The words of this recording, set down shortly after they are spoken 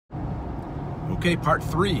Okay, part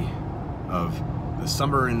 3 of the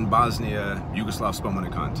Summer in Bosnia Yugoslav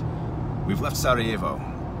Spomenik hunt. We've left Sarajevo,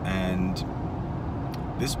 and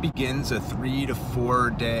this begins a 3 to 4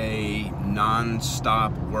 day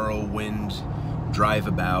non-stop whirlwind drive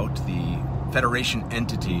about the federation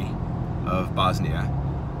entity of Bosnia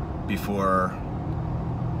before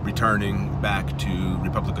returning back to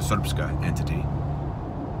Republika Srpska entity.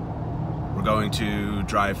 We're going to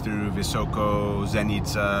drive through Visoko,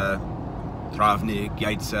 Zenica, Travnik,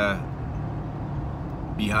 Jajce,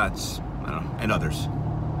 Bihac, and others.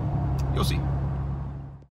 You'll see.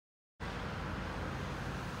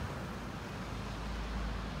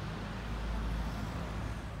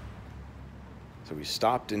 So we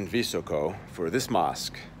stopped in Visoko for this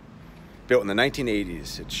mosque, built in the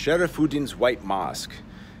 1980s. It's Sherifuddin's White Mosque.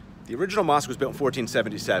 The original mosque was built in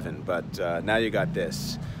 1477, but now you got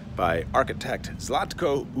this by architect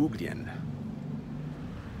Zlatko Ugljen.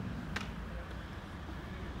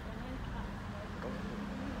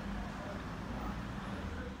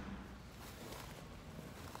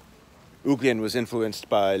 Ugljen was influenced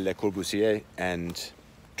by Le Corbusier and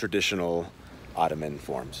traditional Ottoman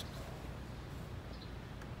forms.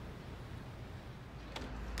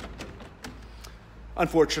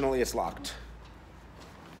 Unfortunately, it's locked.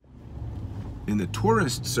 In the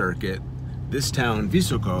tourist circuit, this town,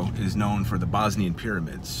 Visoko, is known for the Bosnian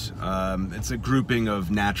pyramids. It's a grouping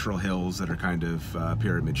of natural hills that are kind of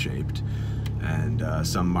pyramid-shaped. And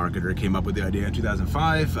some marketer came up with the idea in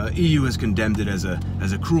 2005. EU has condemned it as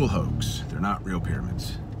a cruel hoax. They're not real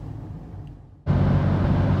pyramids.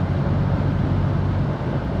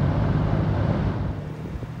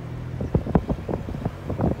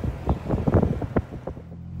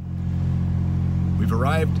 We've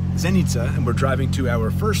arrived at Zenica, and we're driving to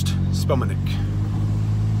our first Spomenik.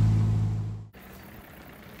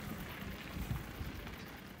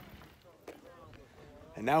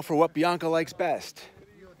 And now for what Bianca likes best,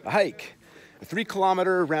 a hike. A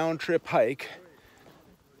 3-kilometer round-trip hike.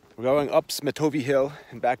 We're going up Smetovi Hill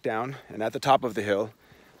and back down, and at the top of the hill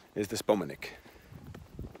is the Spomenik.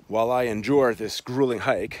 While I endure this grueling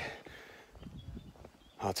hike,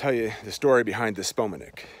 I'll tell you the story behind the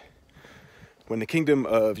Spomenik. When the Kingdom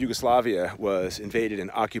of Yugoslavia was invaded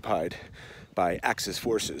and occupied by Axis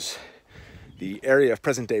forces, the area of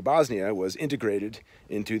present-day Bosnia was integrated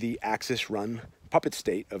into the Axis-run puppet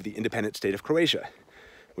state of the independent state of Croatia,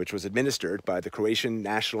 which was administered by the Croatian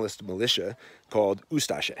nationalist militia called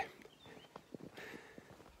Ustaše.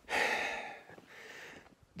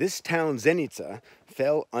 This town, Zenica,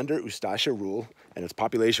 fell under Ustaše rule, and its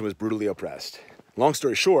population was brutally oppressed. Long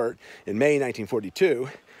story short, in May 1942,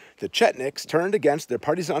 the Chetniks turned against their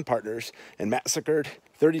partisan partners and massacred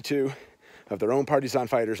 32 of their own partisan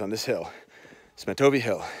fighters on this hill. Smetovi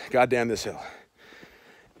Hill. Goddamn this hill.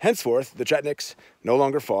 Henceforth, the Chetniks no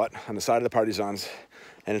longer fought on the side of the partisans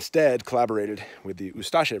and instead collaborated with the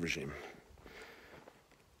Ustaše regime.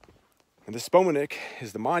 And the Spomenik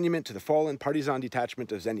is the monument to the fallen partisan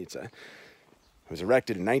detachment of Zenica. It was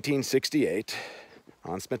erected in 1968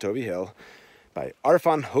 on Smetovi Hill by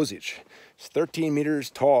Arfan Hozic. It's 13 meters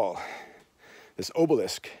tall. This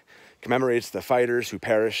obelisk commemorates the fighters who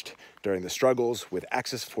perished during the struggles with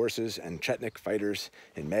Axis forces and Chetnik fighters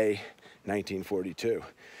in May 1942.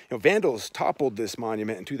 Vandals toppled this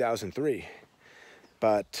monument in 2003,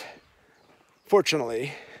 but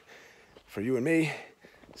fortunately for you and me,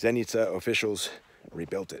 Zenica officials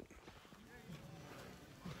rebuilt it.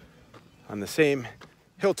 On the same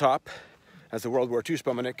hilltop as the World War II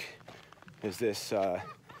Spomenik is this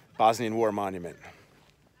Bosnian War monument.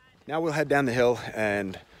 Now we'll head down the hill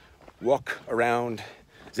and walk around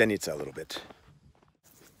Zenica a little bit.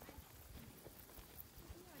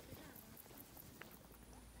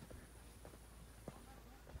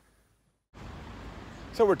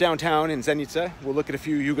 So we're downtown in Zenica. We'll look at a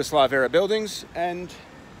few Yugoslav-era buildings and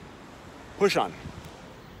push on.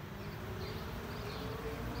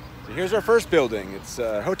 So here's our first building. It's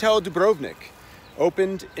Hotel Dubrovnik.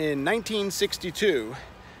 Opened in 1962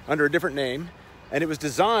 under a different name, and it was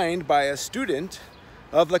designed by a student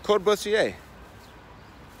of Le Corbusier.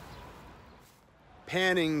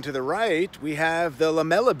 Panning to the right, we have the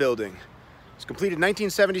Lamella building. It's completed in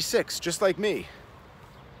 1976, just like me.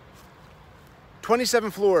 27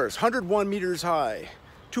 floors, 101 meters high,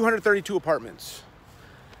 232 apartments.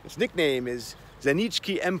 Its nickname is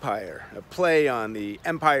Zenički Empire, a play on the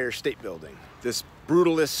Empire State Building. This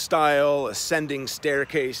brutalist style, ascending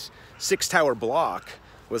staircase, 6-tower block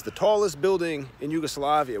was the tallest building in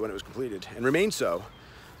Yugoslavia when it was completed, and remained so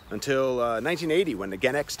until 1980 when the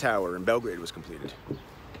Genex Tower in Belgrade was completed.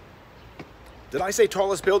 Did I say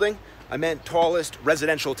tallest building? I meant tallest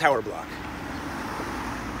residential tower block.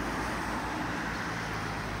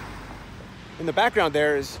 In the background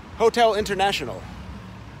there is Hotel International.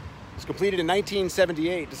 It was completed in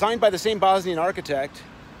 1978, designed by the same Bosnian architect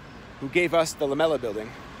who gave us the Lamela building.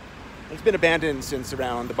 It's been abandoned since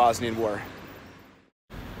around the Bosnian War.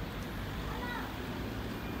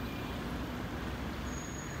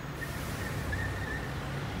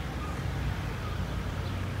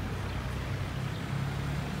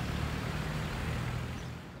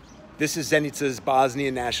 This is Zenica's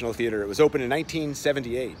Bosnian National Theater. It was opened in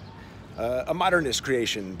 1978. A modernist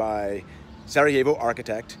creation by Sarajevo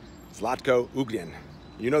architect Zlatko Ugljen.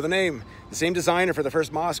 You know the name, the same designer for the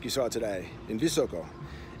first mosque you saw today in Visoko.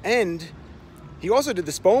 And he also did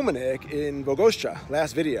the Spomenik in Bogosha,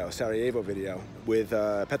 last video, Sarajevo video, with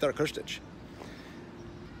Petar Krstic.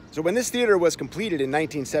 So when this theater was completed in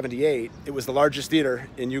 1978, it was the largest theater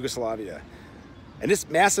in Yugoslavia. And this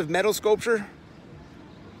massive metal sculpture,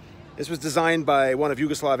 this was designed by one of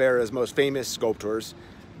Yugoslav-era's most famous sculptors,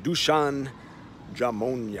 Dusan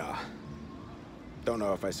Jamonja. Don't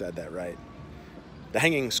know if I said that right. The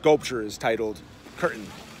hanging sculpture is titled Curtain.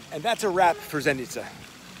 And that's a wrap for Zenica.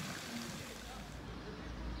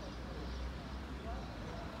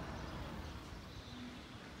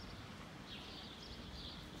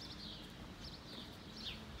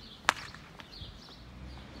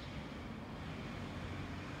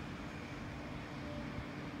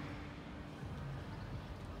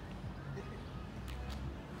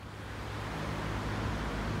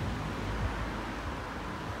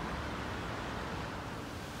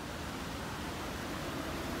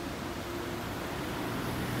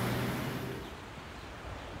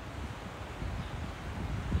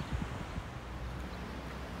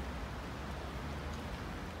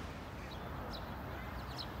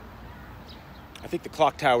 I think the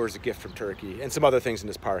clock tower is a gift from Turkey, and some other things in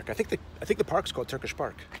this park. I think the park's called Turkish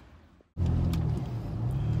Park.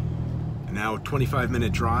 And now a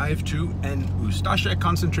 25-minute drive to an Ustaše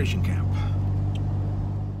concentration camp.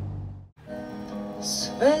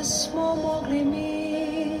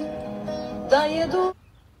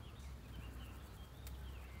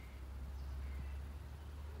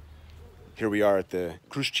 Here we are at the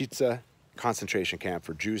Kruščica concentration camp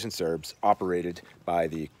for Jews and Serbs, operated by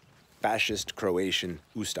the fascist Croatian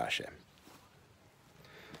Ustaše.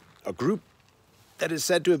 A group that is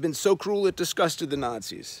said to have been so cruel it disgusted the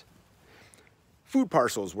Nazis. Food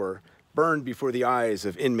parcels were burned before the eyes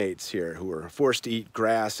of inmates here who were forced to eat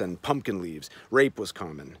grass and pumpkin leaves. Rape was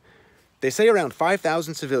common. They say around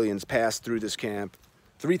 5,000 civilians passed through this camp,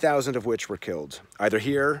 3,000 of which were killed. Either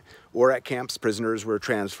here or at camps prisoners were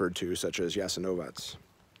transferred to, such as Jasenovac.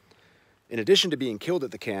 In addition to being killed at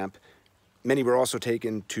the camp, many were also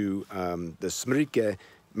taken to the Smrike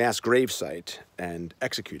mass grave site and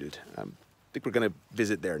executed. I think we're going to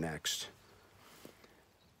visit there next.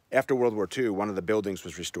 After World War II, one of the buildings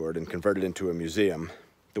was restored and converted into a museum,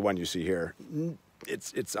 the one you see here.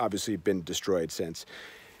 It's obviously been destroyed since.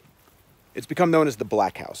 It's become known as the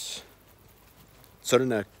Black House,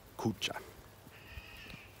 Crna kuća.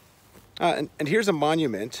 And here's a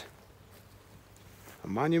monument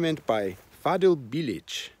by Fadil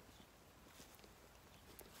Bilić.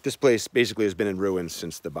 This place basically has been in ruins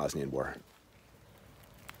since the Bosnian War.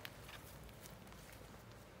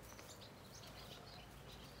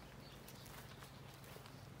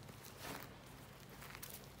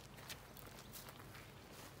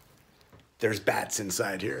 There's bats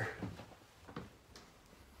inside here.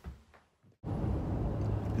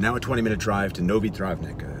 Now a 20-minute drive to Novi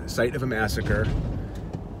Travnik, a site of a massacre,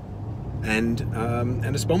 and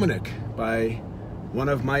a Spomenik by one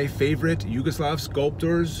of my favorite Yugoslav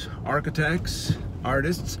sculptors, architects,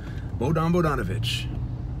 artists, Bogdan Bogdanović.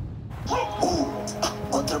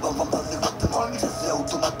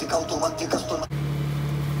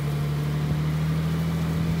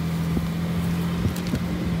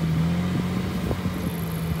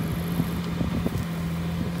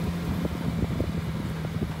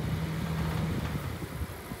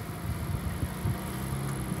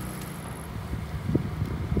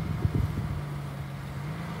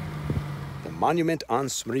 Monument on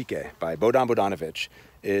Smrike by Bogdan Bogdanović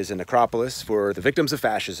is a necropolis for the victims of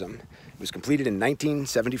fascism. It was completed in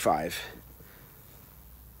 1975.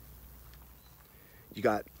 You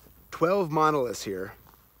got 12 monoliths here,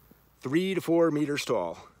 3 to 4 meters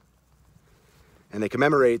tall. And they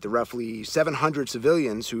commemorate the roughly 700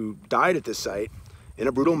 civilians who died at this site in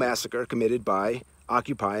a brutal massacre committed by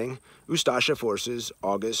occupying Ustaše forces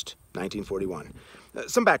August 1941.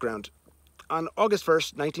 Some background. On August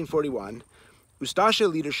 1st, 1941,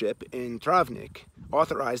 Ustaše leadership in Travnik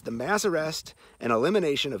authorized the mass arrest and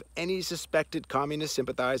elimination of any suspected communist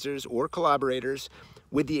sympathizers or collaborators,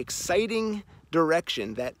 with the exciting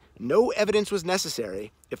direction that no evidence was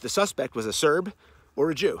necessary if the suspect was a Serb or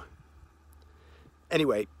a Jew.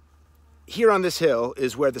 Anyway, here on this hill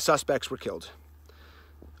is where the suspects were killed.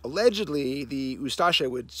 Allegedly, the Ustaše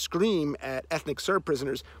would scream at ethnic Serb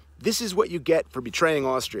prisoners, "This is what you get for betraying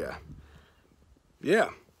Austria."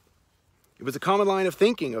 Yeah. It was a common line of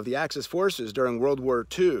thinking of the Axis forces during World War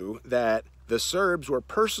II that the Serbs were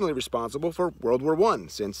personally responsible for World War I,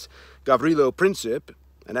 since Gavrilo Princip,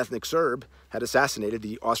 an ethnic Serb, had assassinated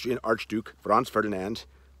the Austrian Archduke Franz Ferdinand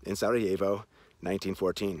in Sarajevo,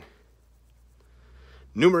 1914.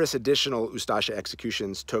 Numerous additional Ustaše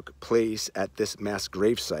executions took place at this mass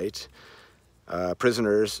gravesite.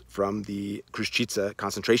 Prisoners from the Kruščica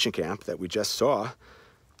concentration camp that we just saw,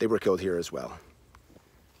 they were killed here as well.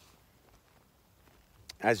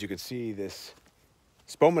 As you can see, this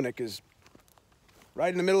Spomenik is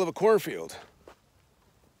right in the middle of a cornfield.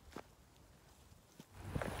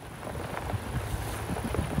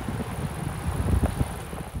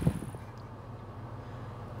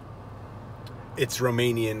 It's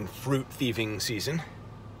Romanian fruit thieving season.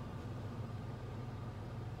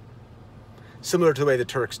 Similar to the way the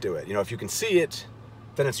Turks do it. You know, if you can see it,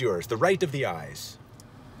 then it's yours. The right of the eyes.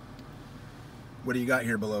 What do you got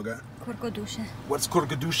here, Beloga? Kurgodusha. What's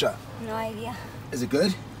kurgodusha? No idea. Is it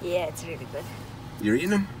good? Yeah, it's really good. You're eating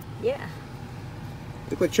them? Yeah.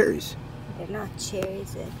 Look like cherries. They're not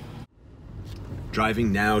cherries.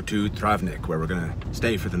 Driving now to Travnik, where we're gonna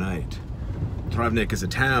stay for the night. Travnik is a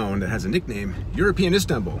town that has a nickname, European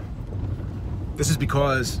Istanbul. This is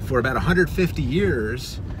because for about 150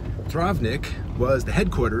 years, Travnik was the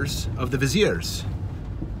headquarters of the viziers.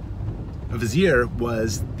 A vizier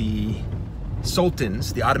was the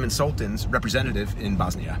sultans, the Ottoman sultans' representative in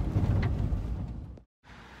Bosnia.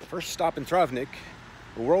 First stop in Travnik,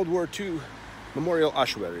 a World War II memorial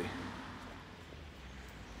ossuary.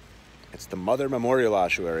 It's the Mother Memorial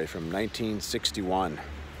Ossuary from 1961.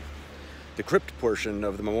 The crypt portion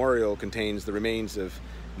of the memorial contains the remains of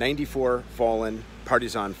 94 fallen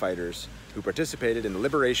partisan fighters who participated in the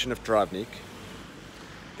liberation of Travnik.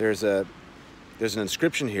 There's an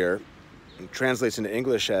inscription here. It translates into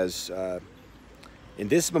English as, "In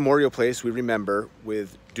this memorial place we remember,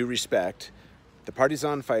 with due respect, the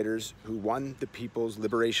partisan fighters who won the people's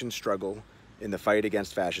liberation struggle in the fight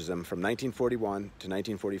against fascism from 1941 to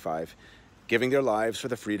 1945, giving their lives for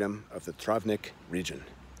the freedom of the Travnik region.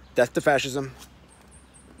 Death to fascism,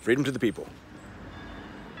 freedom to the people."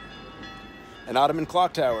 An Ottoman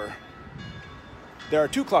clock tower. There are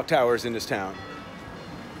 2 clock towers in this town.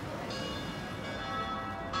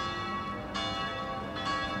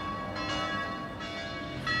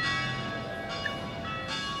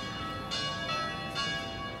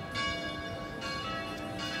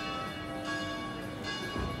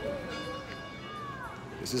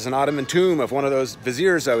 This is an Ottoman tomb of one of those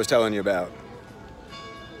viziers I was telling you about.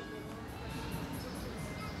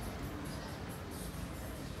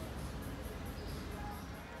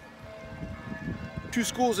 Two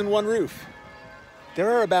schools in one roof. There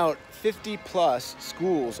are about 50 plus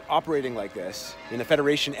schools operating like this in the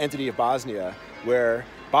Federation entity of Bosnia, where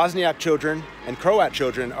Bosniak children and Croat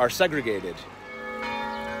children are segregated.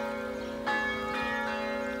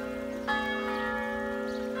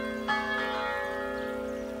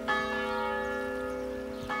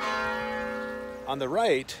 On the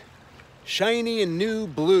right, shiny and new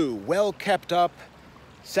blue, well kept up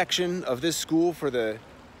section of this school for the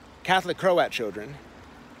Catholic Croat children.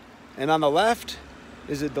 And on the left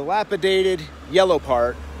is a dilapidated yellow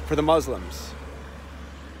part for the Muslims.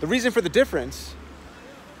 The reason for the difference,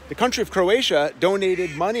 the country of Croatia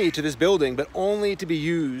donated money to this building, but only to be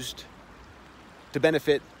used to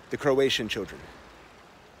benefit the Croatian children.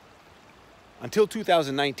 Until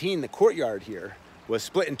 2019, the courtyard here was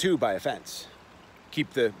split in 2 by a fence.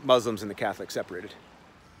 Keep the Muslims and the Catholics separated.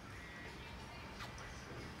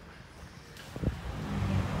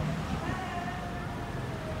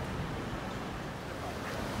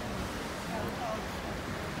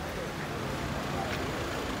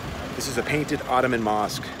 This is a painted Ottoman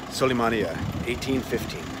mosque, Solimania,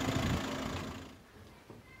 1815.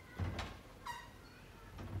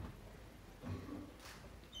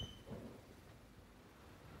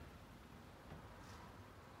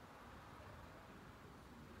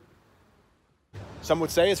 Some would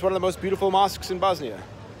say it's one of the most beautiful mosques in Bosnia.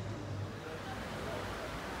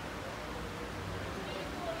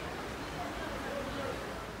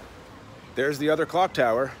 There's the other clock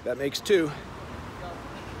tower. That makes 2.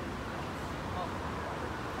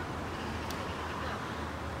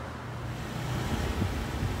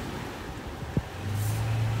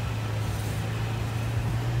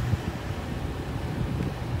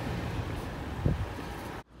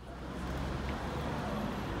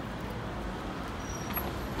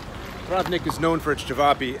 Travnik is known for its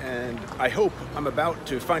cevapi, and I hope I'm about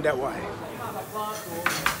to find out why.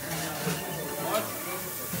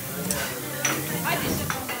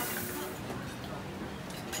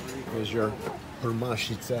 Here's your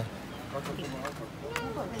prmašica.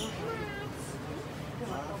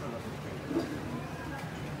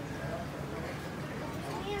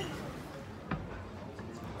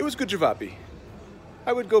 It was good cevapi.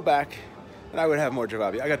 I would go back and I would have more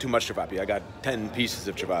cevapi. I got too much cevapi. I got 10 pieces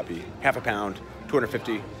of cevapi, half a pound,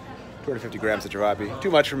 250 grams of cevapi.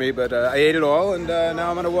 Too much for me, but I ate it all, and now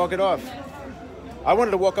I'm gonna walk it off. I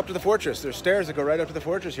wanted to walk up to the fortress. There's stairs that go right up to the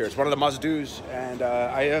fortress here. It's one of the must-dos, and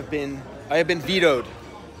I have been vetoed.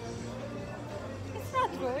 It's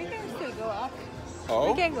not true. We can still go up.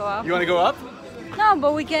 Oh? We can go up. You want to go up? No,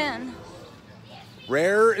 but we can.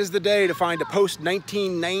 Rare is the day to find a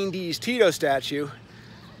post-1990s Tito statue.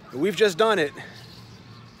 We've just done it.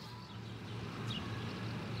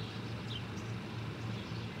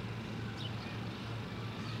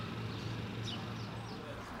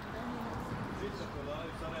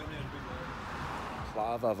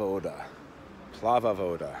 Plava voda. Plava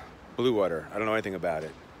voda. Blue water. I don't know anything about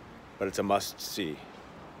it, but it's a must-see.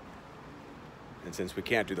 And since we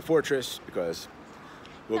can't do the fortress because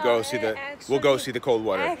we'll go see the cold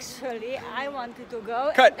water. Actually, I wanted to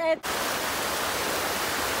go. Cut.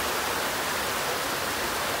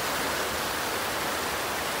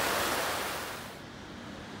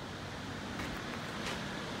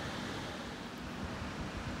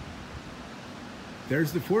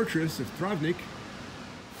 There's the fortress of Travnik.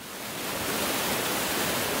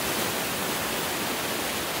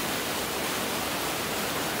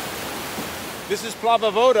 This is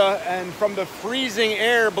Plava voda, and from the freezing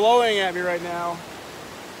air blowing at me right now,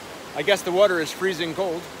 I guess the water is freezing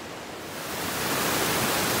cold.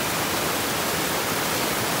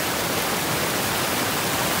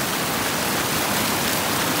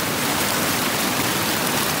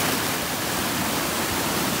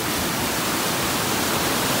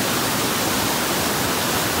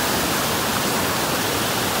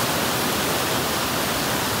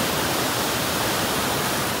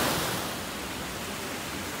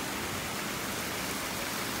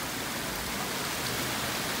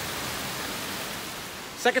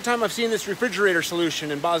 Second time I've seen this refrigerator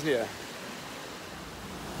solution in Bosnia.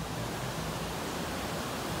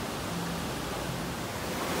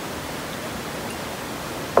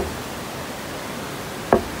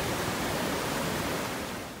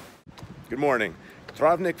 Good morning.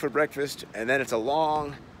 Travnik for breakfast, and then it's a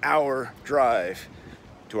long hour drive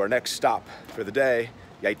to our next stop for the day,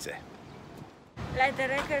 Jajce. Let the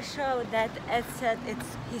record show that Ed said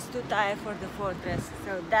he's too tired for the fortress,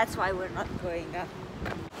 so that's why we're not going up.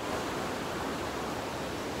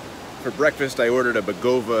 For breakfast, I ordered a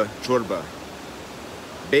bagova chorba.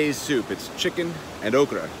 Maize soup. It's chicken and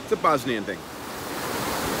okra. It's a Bosnian thing.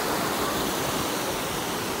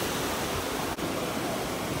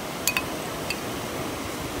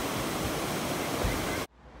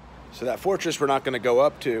 So that fortress we're not going to go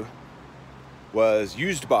up to was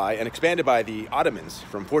used by and expanded by the Ottomans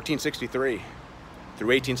from 1463 through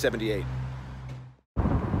 1878.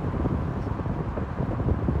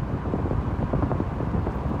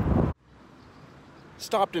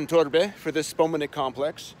 Stopped in Torbe for this Spomenik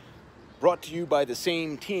complex, brought to you by the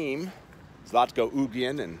same team, Zlatko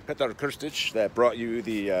Ugin and Petar Krstic, that brought you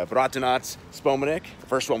the Bratanac Spomenik, the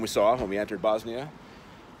first one we saw when we entered Bosnia.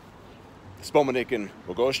 Spomenik in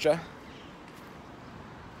Bogosha.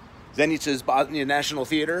 Zenica's Bosnian National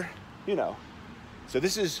Theater, you know. So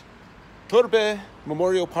this is Torbe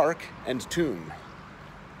Memorial Park and Tomb,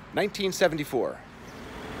 1974.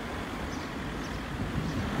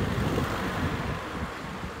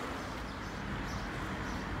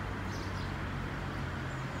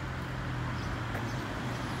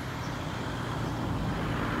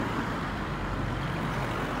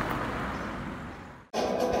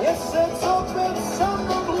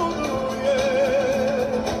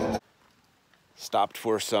 Stopped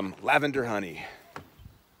for some lavender honey.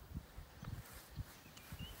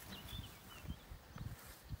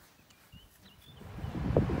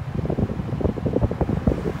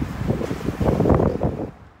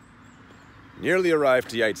 Nearly arrived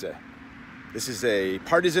to Jajce. This is a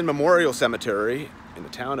partisan memorial cemetery in the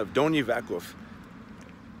town of Donji Vakuf.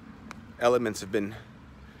 Elements have been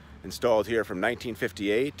installed here from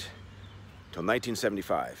 1958 till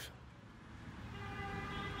 1975.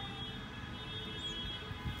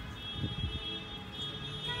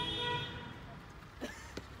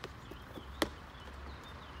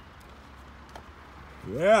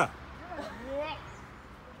 Yeah.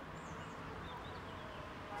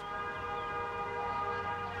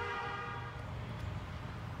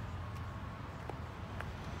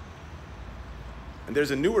 And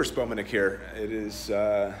there's a newer Spomenik here. It is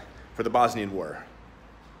for the Bosnian War.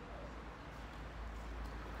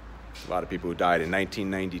 A lot of people who died in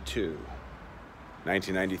 1992,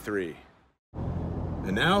 1993.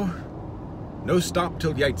 And now, no stop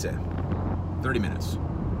till Jajce. 30 minutes.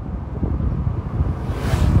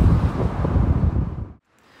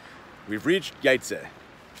 We've reached Jajce.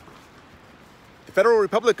 The Federal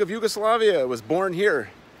Republic of Yugoslavia was born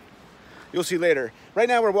here. You'll see later. Right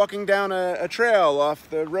now we're walking down a trail off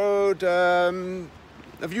the road, a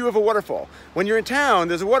view of a waterfall. When you're in town,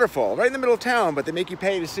 there's a waterfall right in the middle of town, but they make you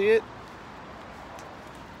pay to see it.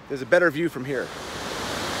 There's a better view from here.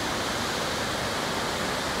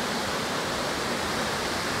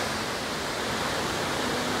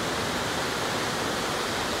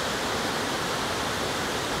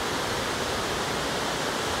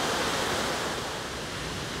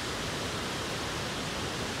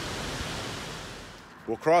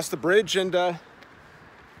 We'll cross the bridge and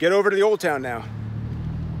get over to the old town now.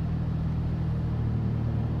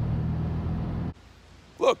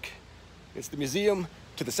 Look, it's the museum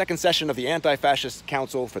to the second session of the Anti-Fascist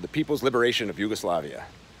Council for the People's Liberation of Yugoslavia.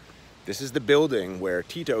 This is the building where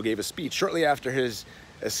Tito gave a speech shortly after his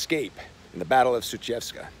escape in the Battle of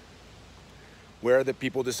Sarajevo, where the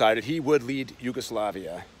people decided he would lead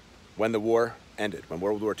Yugoslavia when the war ended, when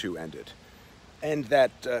World War II ended. And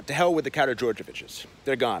that to hell with the Karađorđevićes.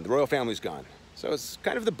 They're gone, the royal family's gone. So it's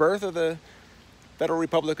kind of the birth of the Federal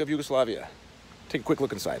Republic of Yugoslavia. Take a quick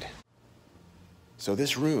look inside. So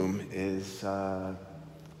this room is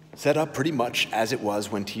set up pretty much as it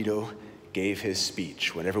was when Tito gave his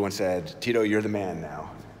speech, when everyone said, Tito, you're the man now.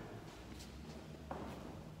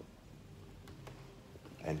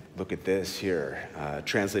 And look at this here,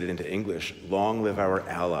 translated into English, long live our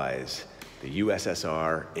allies, the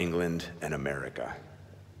USSR, England, and America.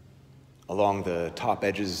 Along the top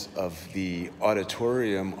edges of the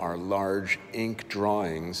auditorium are large ink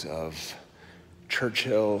drawings of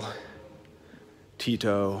Churchill,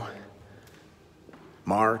 Tito,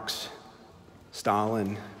 Marx,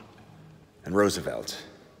 Stalin, and Roosevelt.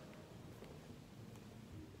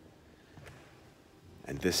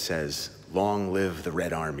 And this says, long live the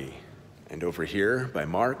Red Army. And over here, by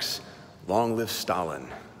Marx, long live Stalin.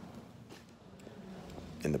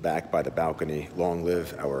 In the back by the balcony, long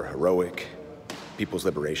live our heroic People's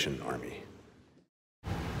Liberation Army.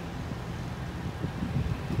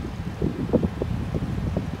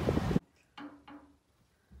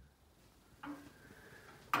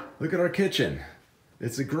 Look at our kitchen.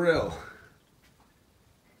 It's a grill.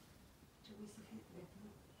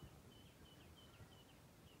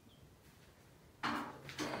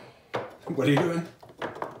 What are you doing?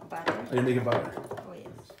 Butter. Are you making butter? Oh, yes.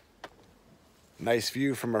 Nice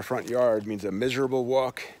view from our front yard means a miserable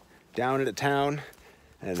walk down into town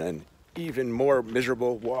and an even more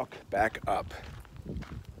miserable walk back up.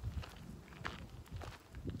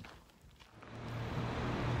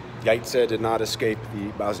 Jajce did not escape the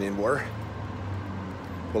Bosnian War.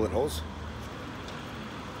 Bullet holes.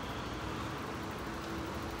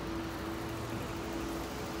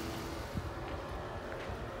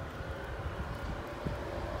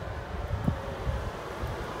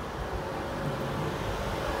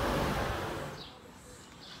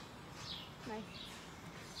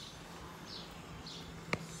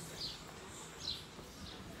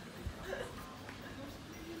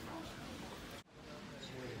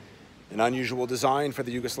 An unusual design for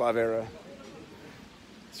the Yugoslav-era.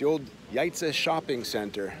 It's the old Jajce shopping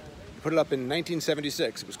center. We put it up in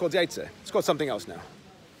 1976. It was called Jajce. It's called something else now.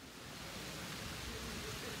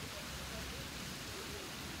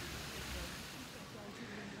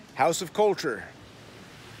 House of Culture.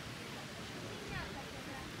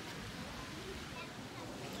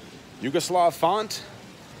 Yugoslav font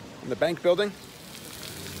in the bank building.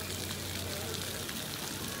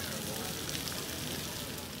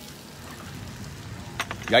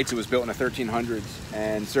 Jajce was built in the 1300s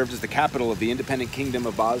and served as the capital of the independent kingdom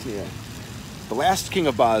of Bosnia. The last king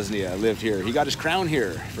of Bosnia lived here. He got his crown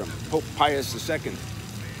here from Pope Pius II.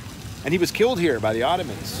 And he was killed here by the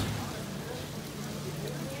Ottomans.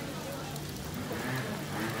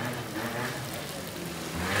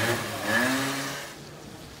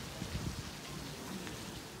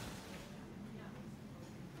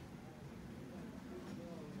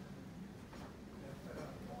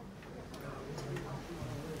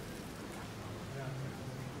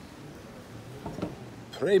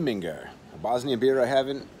 Travnik, a Bosnian beer I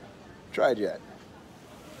haven't tried yet.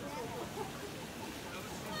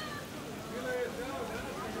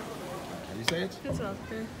 How do you say it?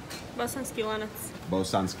 Izvolite. Bosanski lanac.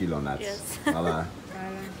 Bosanski lonac. Yes. Hvala.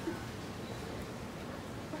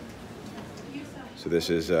 So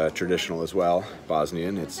this is traditional as well,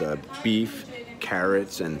 Bosnian. It's beef,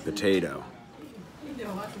 carrots, and potato.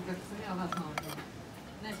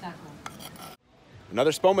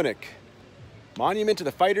 Another Spomenik, monument to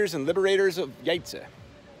the fighters and liberators of Jajce.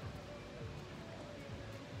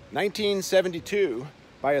 1972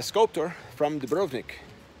 by a sculptor from Dubrovnik.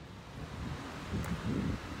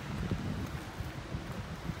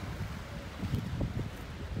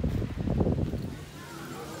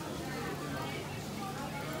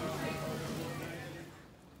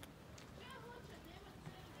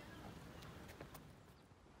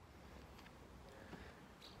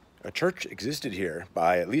 A church existed here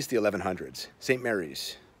by at least the 1100s, St.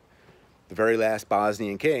 Mary's. The very last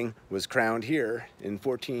Bosnian king was crowned here in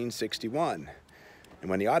 1461. And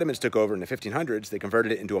when the Ottomans took over in the 1500s, they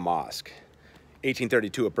converted it into a mosque.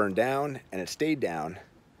 1832, it burned down, and it stayed down.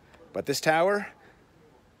 But this tower,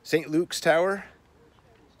 St. Luke's Tower,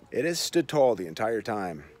 it has stood tall the entire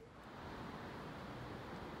time.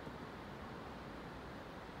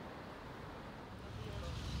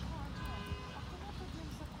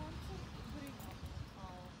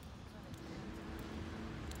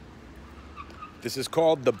 This is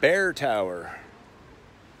called the Bear Tower.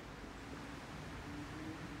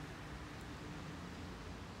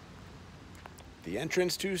 The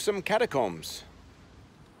entrance to some catacombs.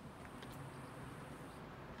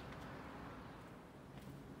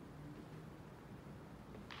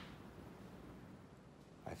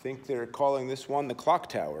 I think they're calling this one the Clock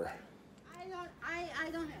Tower. I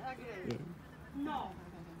don't agree. No.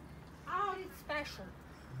 Ours is special.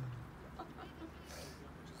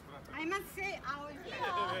 I must say ours is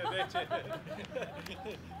special.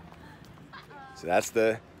 So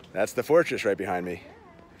that's the fortress right behind me.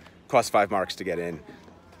 Costs 5 marks to get in.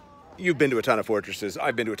 You've been to a ton of fortresses.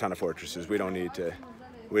 I've been to a ton of fortresses. We don't need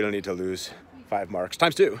to lose 5 marks.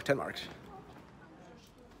 Times 2, 10 marks.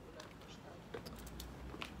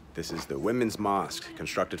 This is the Women's Mosque,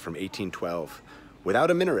 constructed from 1812, without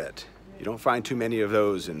a minaret. You don't find too many of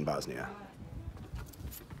those in Bosnia.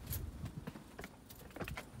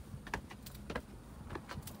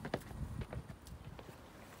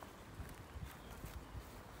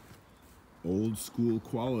 Old school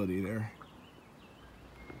quality there.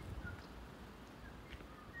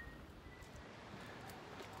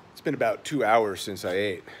 It's been about 2 hours since I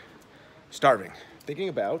ate. Starving. Thinking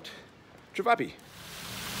about cevapi.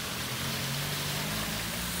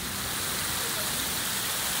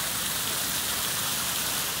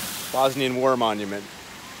 Bosnian War Monument.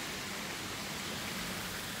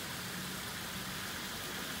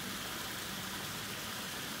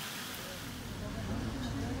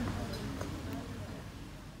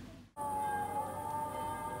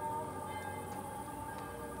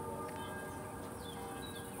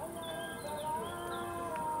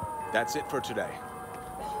 That's it for today.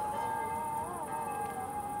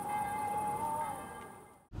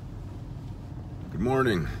 Good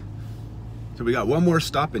morning. So we got one more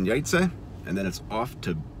stop in Jajce, and then it's off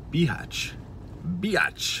to FBiH.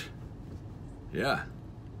 FBiH. Yeah.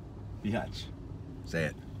 FBiH. Say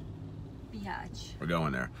it. FBiH. We're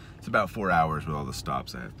going there. It's about 4 hours with all the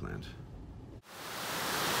stops I have planned.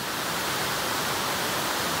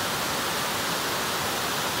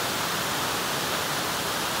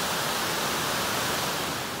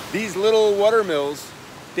 These little water mills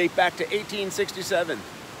date back to 1867,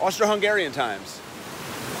 Austro-Hungarian times.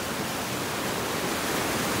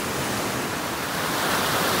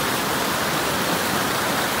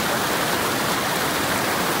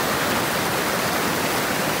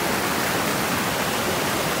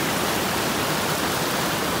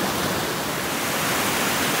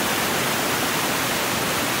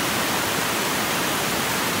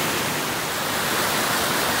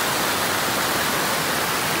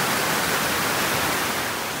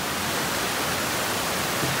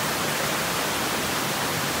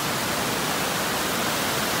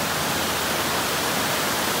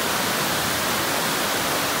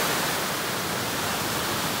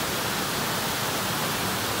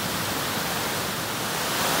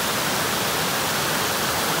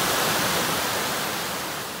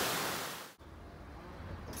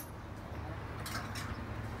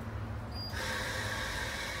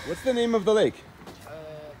 What's the name of the lake?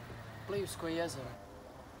 Plivsko jezero.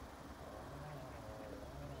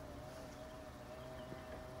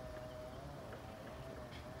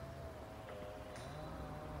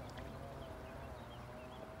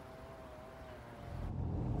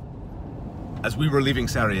 As we were leaving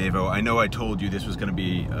Sarajevo, I know I told you this was going to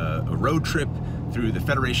be a road trip through the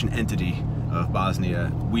Federation entity of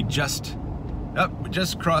Bosnia. We just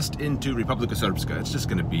crossed into Republika Srpska. It's just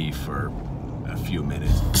going to be for a few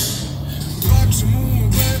minutes.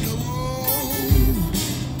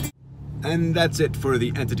 And that's it for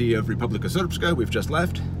the entity of Republika Srpska. We've just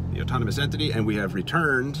left the autonomous entity and we have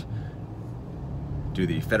returned to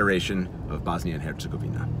the Federation of Bosnia and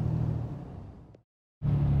Herzegovina.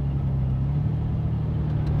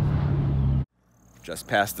 Just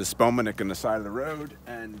past the Spomenik on the side of the road,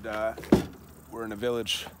 and we're in a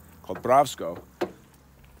village called Bravsko.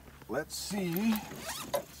 Let's see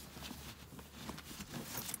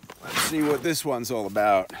what this one's all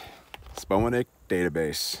about. Spomenik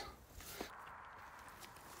database.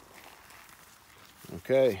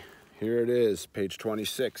 Okay, here it is, page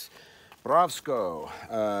 26. Bravsko.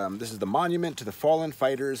 This is the monument to the fallen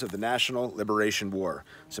fighters of the National Liberation War.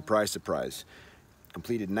 Surprise, surprise.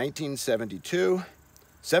 Completed in 1972,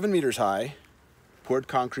 7 meters high, poured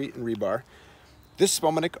concrete and rebar. This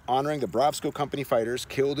Spomenik honoring the Bravsko company fighters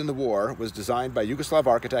killed in the war was designed by Yugoslav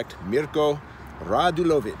architect Mirko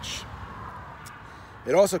Radulović.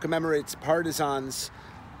 It also commemorates partisans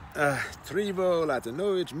Trivo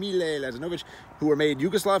Latinović, Mile Latinović, who were made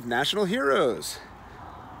Yugoslav national heroes.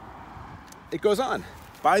 It goes on.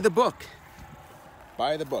 By the book.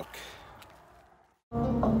 By the book.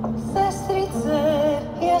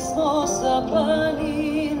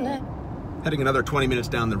 Heading another 20 minutes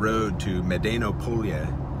down the road to Medeno Polje.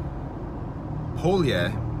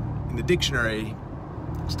 Polje, in the dictionary,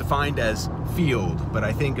 is defined as field, but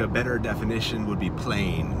I think a better definition would be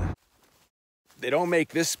plain. They don't make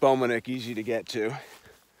this Spomenik easy to get to.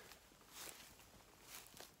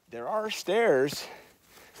 There are stairs.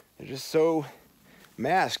 They're just so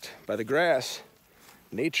masked by the grass.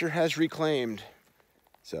 Nature has reclaimed.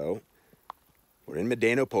 So, we're in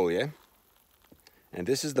Medeno Polje, and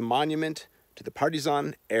this is the monument to the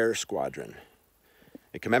Partisan Air Squadron.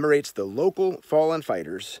 It commemorates the local fallen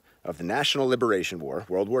fighters of the National Liberation War,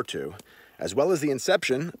 World War II, as well as the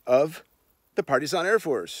inception of the Partisan Air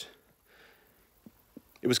Force.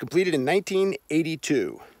 It was completed in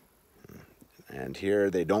 1982. And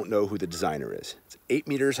here they don't know who the designer is. It's 8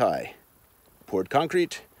 meters high, poured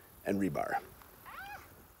concrete and rebar.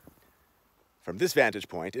 From this vantage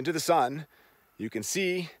point into the sun, you can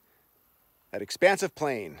see that expansive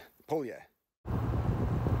plain, Polje.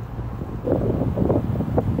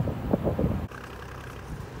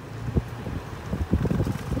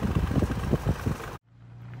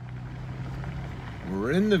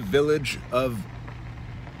 We're in the village of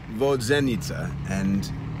Zenica,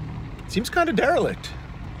 and it seems kind of derelict.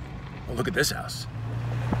 Oh, look at this house.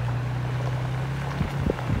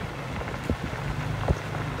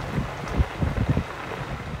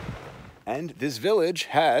 And this village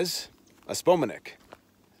has a Spomenik,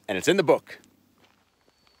 and it's in the book.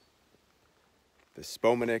 The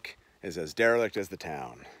Spomenik is as derelict as the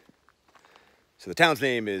town. So the town's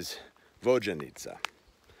name is Vojanica,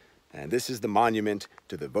 and this is the monument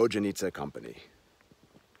to the Vojanica company.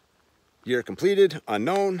 Year completed,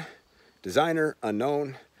 unknown. Designer,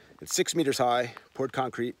 unknown. It's 6 meters high, poured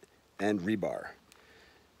concrete and rebar.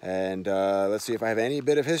 And let's see if I have any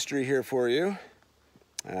bit of history here for you.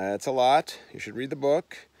 It's a lot. You should read the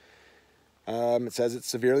book. It says it's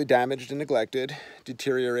severely damaged and neglected,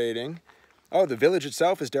 deteriorating. Oh, the village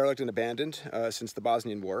itself is derelict and abandoned since the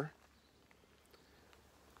Bosnian War.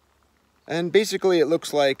 And basically it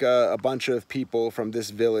looks like a bunch of people from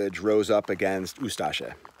this village rose up against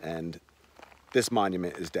Ustaše. And this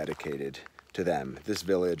monument is dedicated to them, this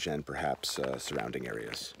village and perhaps surrounding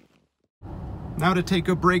areas. Now to take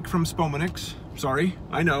a break from Spomeniks. Sorry,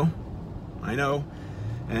 I know.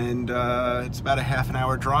 And it's about a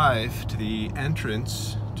half-an-hour drive to the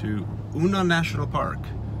entrance to Una National Park.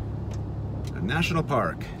 A national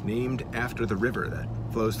park named after the river that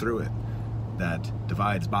flows through it, that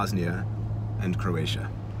divides Bosnia and Croatia.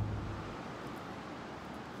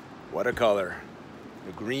 What a color.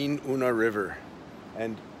 The green Una River.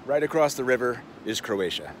 And right across the river is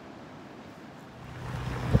Croatia.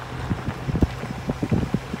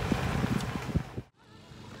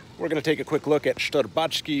 We're going to take a quick look at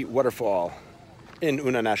Štrbački waterfall in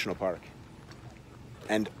Una National Park.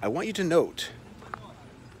 And I want you to note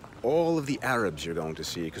all of the Arabs you're going to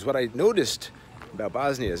see, because what I noticed about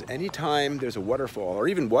Bosnia is anytime there's a waterfall, or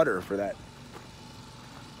even water for that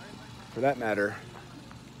matter,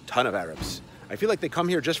 ton of Arabs. I feel like they come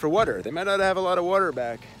here just for water. They might not have a lot of water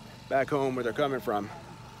back home where they're coming from.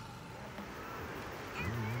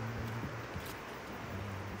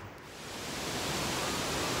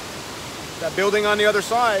 That building on the other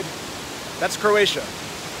side, that's Croatia.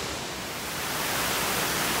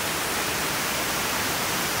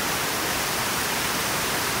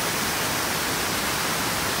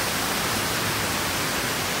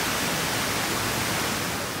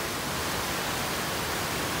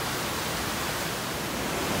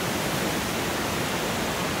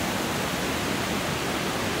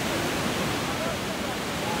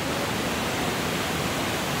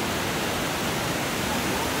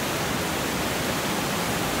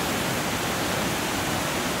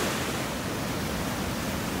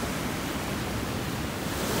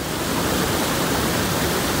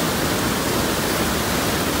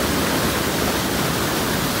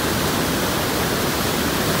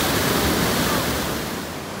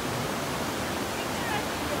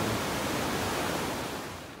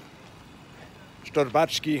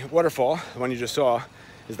 Štorbački waterfall, the one you just saw,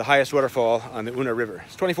 is the highest waterfall on the Una River.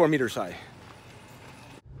 It's 24 meters high.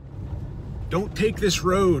 Don't take this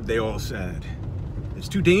road, they all said. It's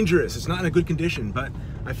too dangerous, it's not in a good condition, but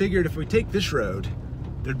I figured if we take this road,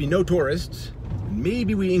 there'd be no tourists, and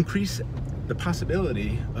maybe we increase the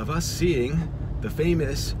possibility of us seeing the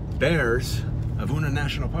famous bears of Una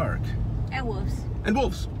National Park. And wolves. And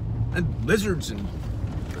wolves. And lizards and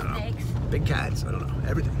Snakes. big cats, I don't know,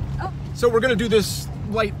 everything. Oh. So we're gonna do this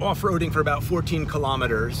light off-roading for about 14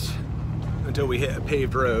 kilometers until we hit a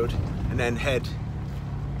paved road and then head,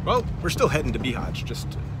 well, we're still heading to Bihać,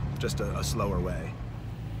 just a slower way.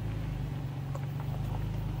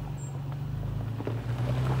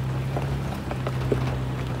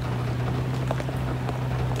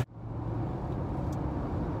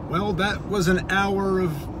 Well, that was an hour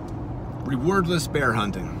of rewardless bear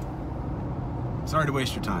hunting. Sorry to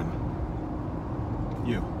waste your time.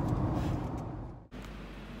 You.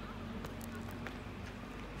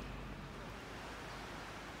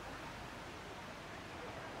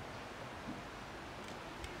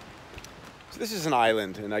 So this is an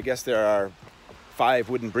island, and I guess there are 5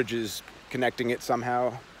 wooden bridges connecting it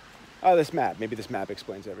somehow. Oh, this map. Maybe this map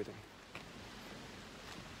explains everything.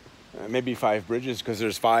 Maybe 5 bridges, because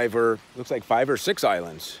there's 5 or, looks like 5 or 6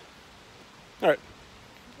 islands. All right,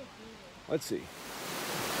 let's see.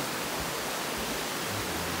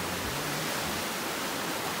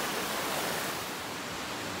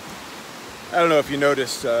 I don't know if you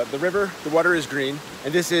noticed, the river, the water is green,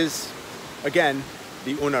 and this is, again,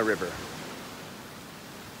 the Una River.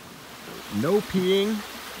 No peeing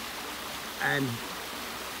and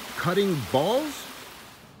cutting balls?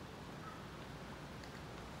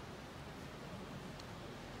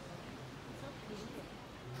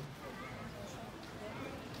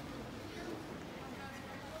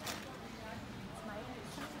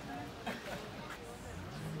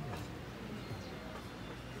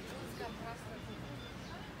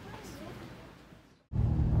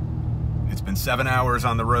 It's been 7 hours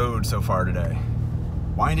on the road so far today.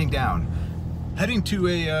 Winding down. Heading to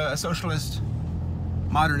a socialist,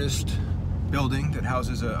 modernist building that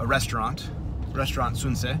houses a restaurant, Restaurant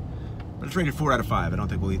Sunce. But it's rated 4 out of 5. I don't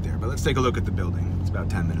think we'll eat there. But let's take a look at the building. It's about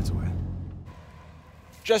 10 minutes away.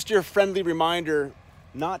 Just your friendly reminder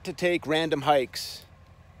not to take random hikes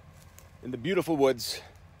in the beautiful woods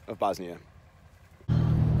of Bosnia.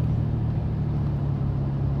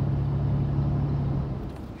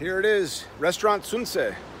 Here it is, Restaurant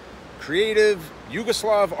Sunce. Creative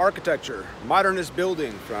Yugoslav architecture, modernist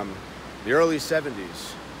building from the early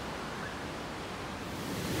 70s.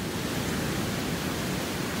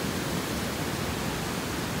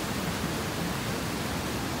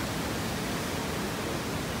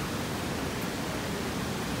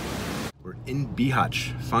 We're in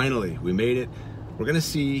Bihać, finally, we made it. We're gonna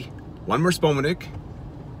see one more Spomenik,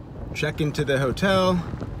 check into the hotel,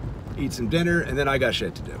 eat some dinner, and then I got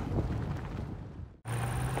shit to do.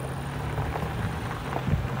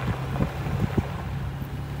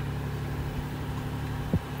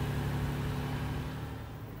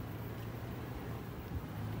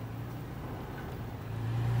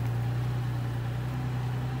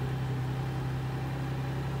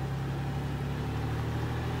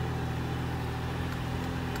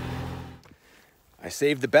 I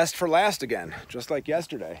saved the best for last again, just like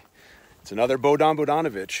yesterday. It's another Bogdan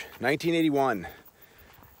Bogdanović, 1981.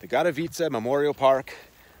 The Gadavica Memorial Park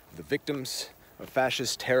of the victims of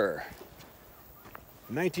fascist terror.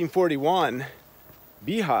 In 1941,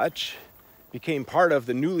 Bihać became part of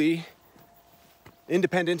the newly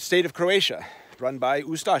independent state of Croatia, run by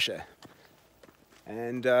Ustaše.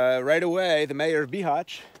 And right away, the mayor of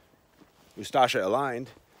Bihać, Ustaše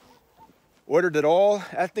aligned, ordered that all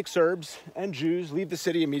ethnic Serbs and Jews leave the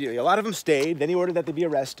city immediately. A lot of them stayed, then he ordered that they be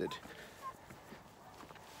arrested.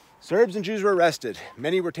 Serbs and Jews were arrested.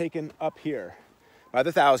 Many were taken up here by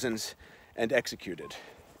the thousands and executed.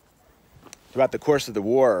 Throughout the course of the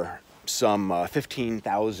war, some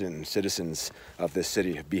 15,000 citizens of this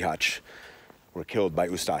city of Bihać were killed by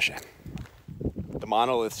Ustaše. The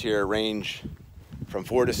monoliths here range from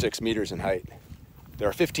 4 to 6 meters in height. There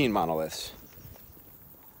are 15 monoliths.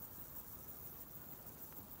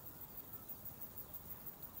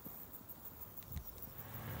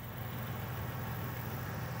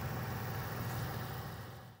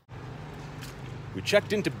 We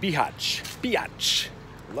checked into Bihać. Bihać.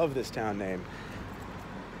 Love this town name.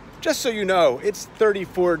 Just so you know, it's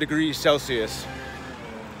 34 degrees Celsius.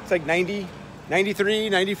 It's like 90, 93,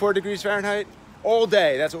 94 degrees Fahrenheit. All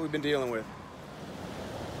day, that's what we've been dealing with.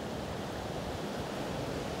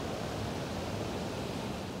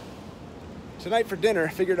 Tonight for dinner,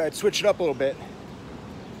 figured I'd switch it up a little bit.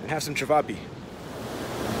 and have some cevapi.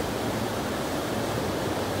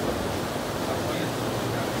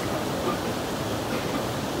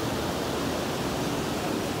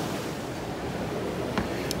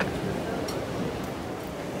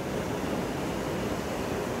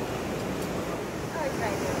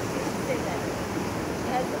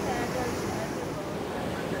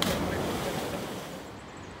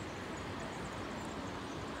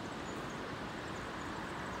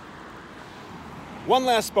 One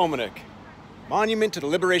last Spomenik, monument to the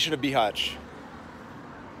liberation of Bihać,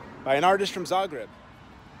 by an artist from Zagreb.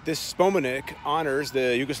 This Spomenik honors the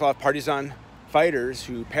Yugoslav partisan fighters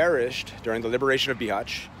who perished during the liberation of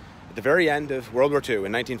Bihać at the very end of World War II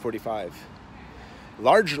in 1945.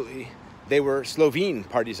 Largely, they were Slovene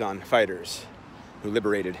partisan fighters who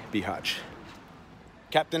liberated Bihać.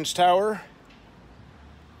 Captain's Tower,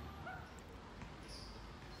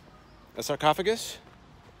 a sarcophagus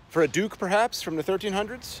for a duke, perhaps, from the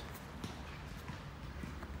 1300s?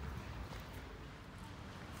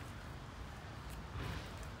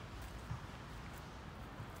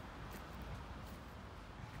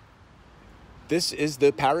 This is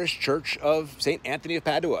the parish church of St. Anthony of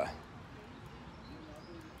Padua.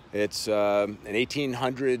 It's an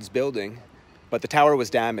 1800s building, but the tower was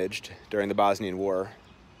damaged during the Bosnian War.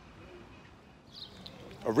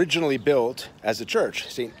 Originally built as a church,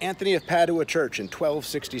 St. Anthony of Padua Church in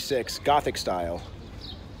 1266, Gothic style.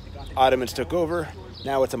 Ottomans took over,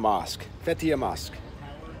 now it's a mosque, Fethiye Mosque.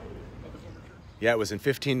 Yeah, it was in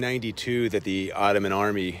 1592 that the Ottoman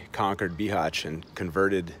army conquered Bihać and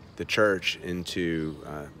converted the church into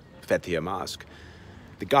Fethiye Mosque.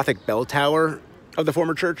 The Gothic bell tower of the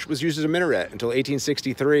former church was used as a minaret until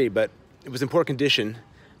 1863, but it was in poor condition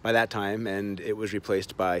by that time, and it was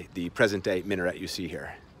replaced by the present-day minaret you see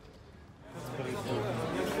here.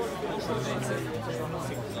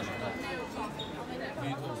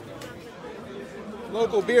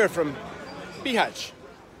 Local beer from Bihać.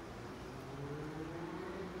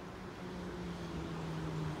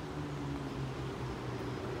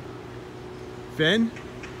 Finn?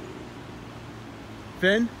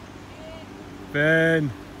 Finn? Finn?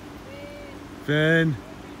 Finn?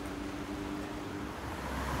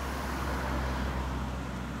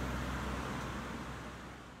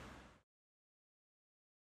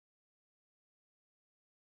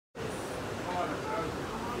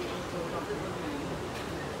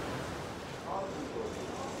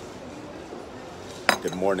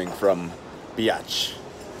 Good morning from Bihać.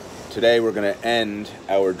 Today we're going to end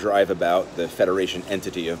our drive about the federation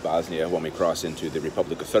entity of Bosnia when we cross into the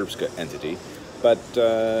Republika Srpska entity. But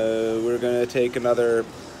we're going to take another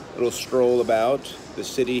little stroll about the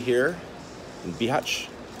city here in Bihać.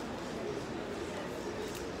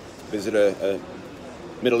 Visit a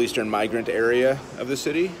Middle Eastern migrant area of the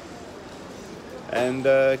city. And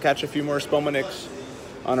catch a few more Spomeniks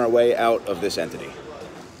on our way out of this entity.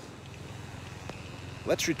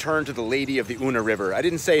 Let's return to the Lady of the Una River. I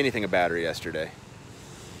didn't say anything about her yesterday.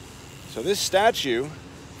 So this statue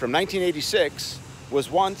from 1986 was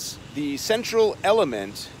once the central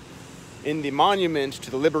element in the monument to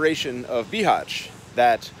the liberation of Bihać,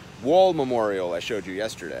 that wall memorial I showed you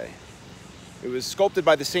yesterday. It was sculpted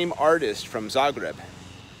by the same artist from Zagreb.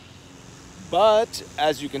 But,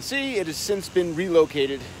 as you can see, it has since been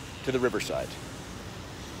relocated to the riverside.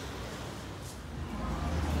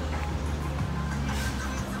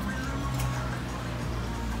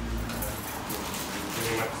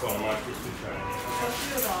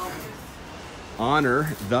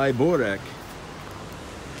 Honor thy Borek.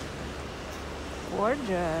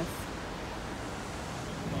 Gorgeous.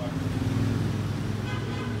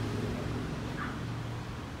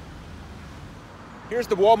 Here's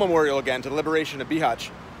the wall memorial again to the liberation of Bihać.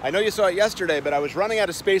 I know you saw it yesterday, but I was running out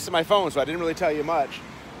of space on my phone, so I didn't really tell you much.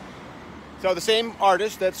 So the same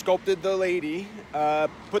artist that sculpted the lady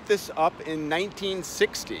put this up in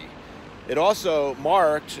 1960. It also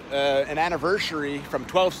marked an anniversary from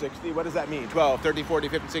 1260. What does that mean? 12, 13, 14,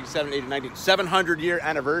 15, 16, 17, 18, 19. 700-year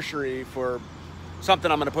anniversary for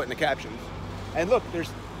something I'm going to put in the captions. And look,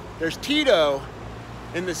 there's Tito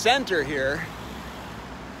in the center here.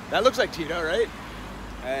 That looks like Tito, right?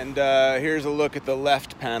 And here's a look at the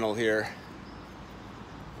left panel here.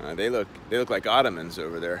 They look like Ottomans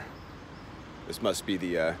over there. This must be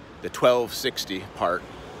the 1260 part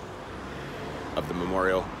of the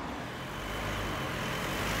memorial.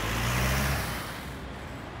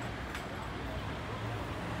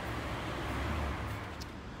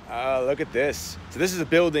 Look at this. So this is a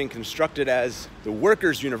building constructed as the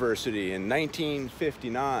Workers' University in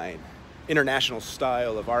 1959. International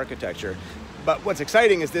style of architecture. But what's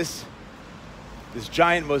exciting is this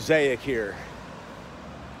giant mosaic here.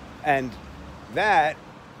 And that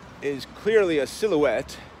is clearly a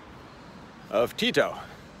silhouette of Tito.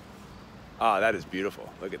 Ah, that is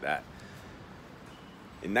beautiful. Look at that.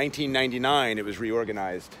 In 1999, it was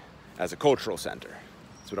reorganized as a cultural center.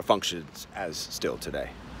 That's what it functions as still today.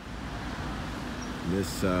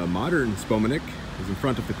 This modern Spomenik is in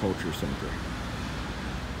front of the culture center.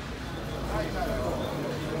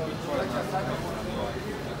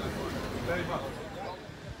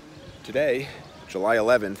 Today, July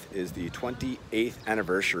 11th, is the 28th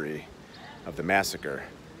anniversary of the massacre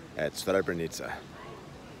at Srebrenica,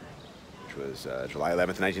 which was July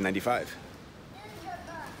 11th, 1995.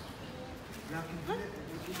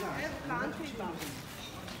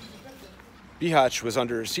 Bihać was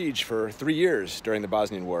under siege for 3 years during the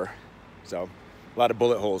Bosnian War, so a lot of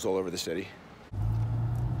bullet holes all over the city.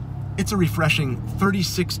 It's a refreshing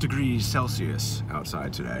 36 degrees Celsius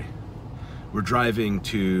outside today. We're driving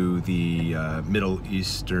to the Middle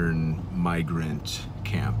Eastern migrant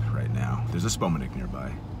camp right now. There's a Spomenik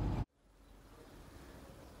nearby.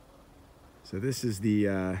 So this is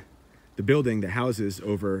the building that houses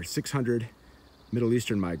over 600 Middle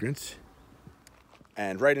Eastern migrants.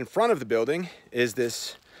 And right in front of the building is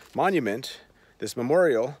this monument, this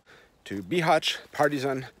memorial to Bihać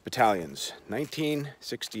Partisan Battalions,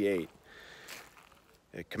 1968.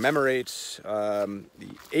 It commemorates the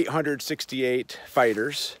 868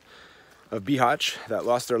 fighters of Bihać that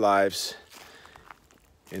lost their lives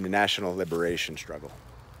in the national liberation struggle.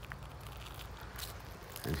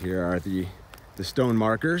 And here are the stone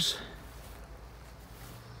markers,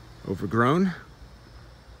 overgrown.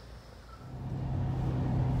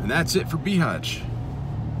 And that's it for Bihać.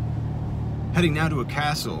 Heading now to a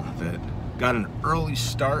castle that got an early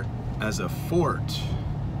start as a fort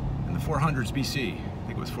in the 400s BC. I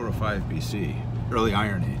think it was 405 BC, early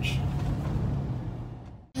Iron Age.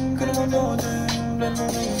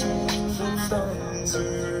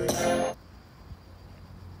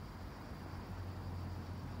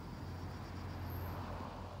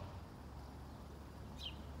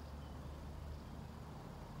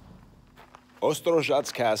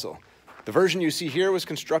 Ostrožac Castle. The version you see here was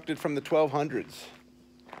constructed from the 1200s.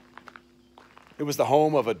 It was the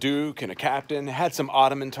home of a duke and a captain. It had some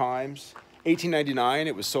Ottoman times. 1899,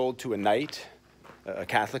 it was sold to a knight, a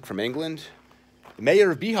Catholic from England. The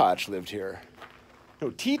mayor of Bihać lived here.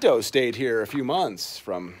 No, Tito stayed here a few months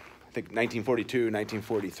from, I think, 1942,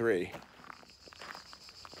 1943.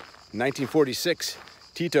 In 1946,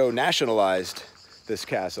 Tito nationalized this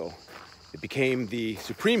castle. It became the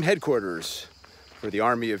supreme headquarters for the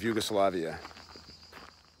Army of Yugoslavia.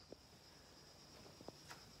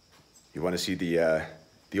 You want to see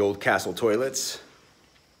the old castle toilets?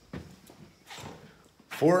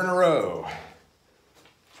 4 in a row.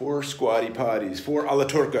 4 squatty potties, 4 alla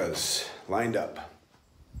turcas lined up.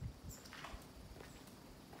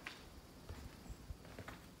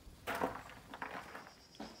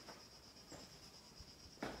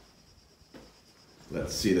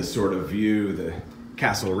 Let's see the sort of view the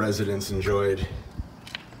castle residents enjoyed.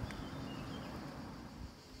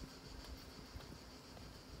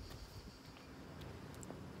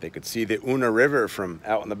 They could see the Una River from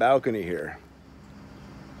out on the balcony here.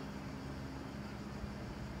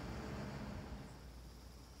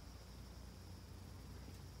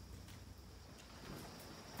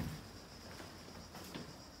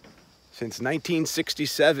 Since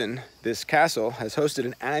 1967, this castle has hosted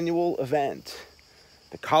an annual event,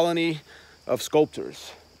 the Colony of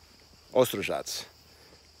Sculptors, Ostrožac.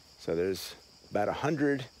 So there's about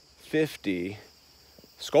 150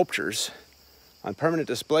 sculptures on permanent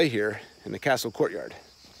display here in the castle courtyard.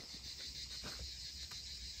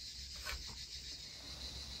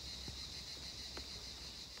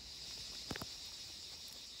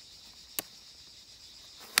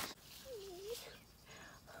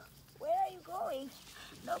 Where are you going?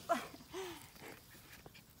 Nope.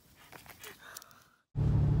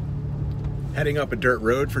 Heading up a dirt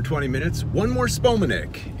road for 20 minutes, one more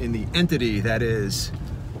Spomenik in the entity that is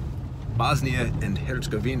Bosnia and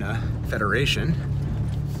Herzegovina Federation.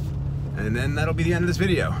 And then that'll be the end of this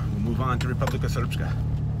video. We'll move on to Republika Srpska.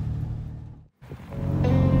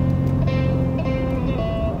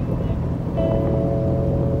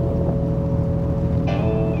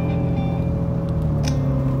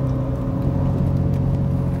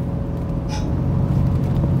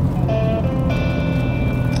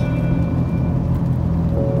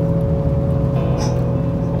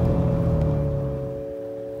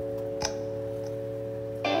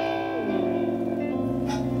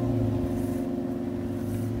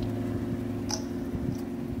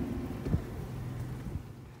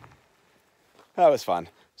 That was fun.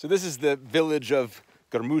 So this is the village of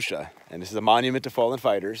Grmusha, and this is a monument to fallen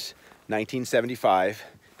fighters, 1975,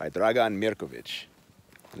 by Dragan Mirković.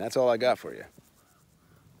 And that's all I got for you.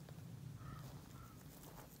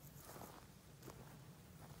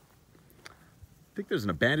 I think there's an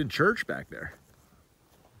abandoned church back there.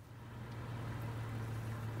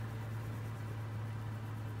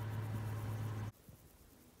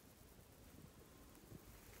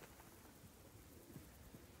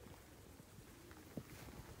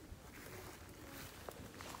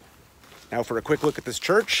 Now for a quick look at this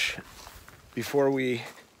church before we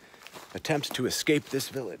attempt to escape this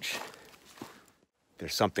village.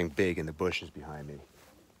 There's something big in the bushes behind me.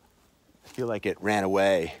 I feel like it ran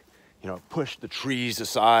away, you know, pushed the trees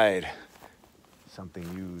aside. Something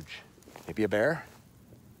huge. Maybe a bear?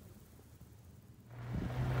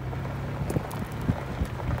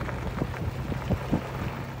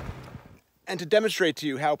 And to demonstrate to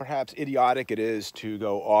you how perhaps idiotic it is to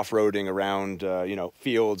go off-roading around, you know,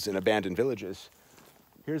 fields in abandoned villages,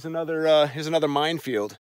 here's another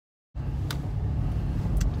minefield.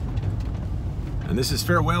 And this is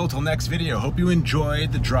farewell till next video. Hope you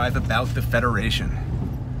enjoyed the drive about the Federation.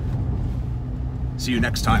 See you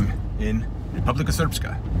next time in Republika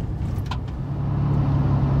Srpska.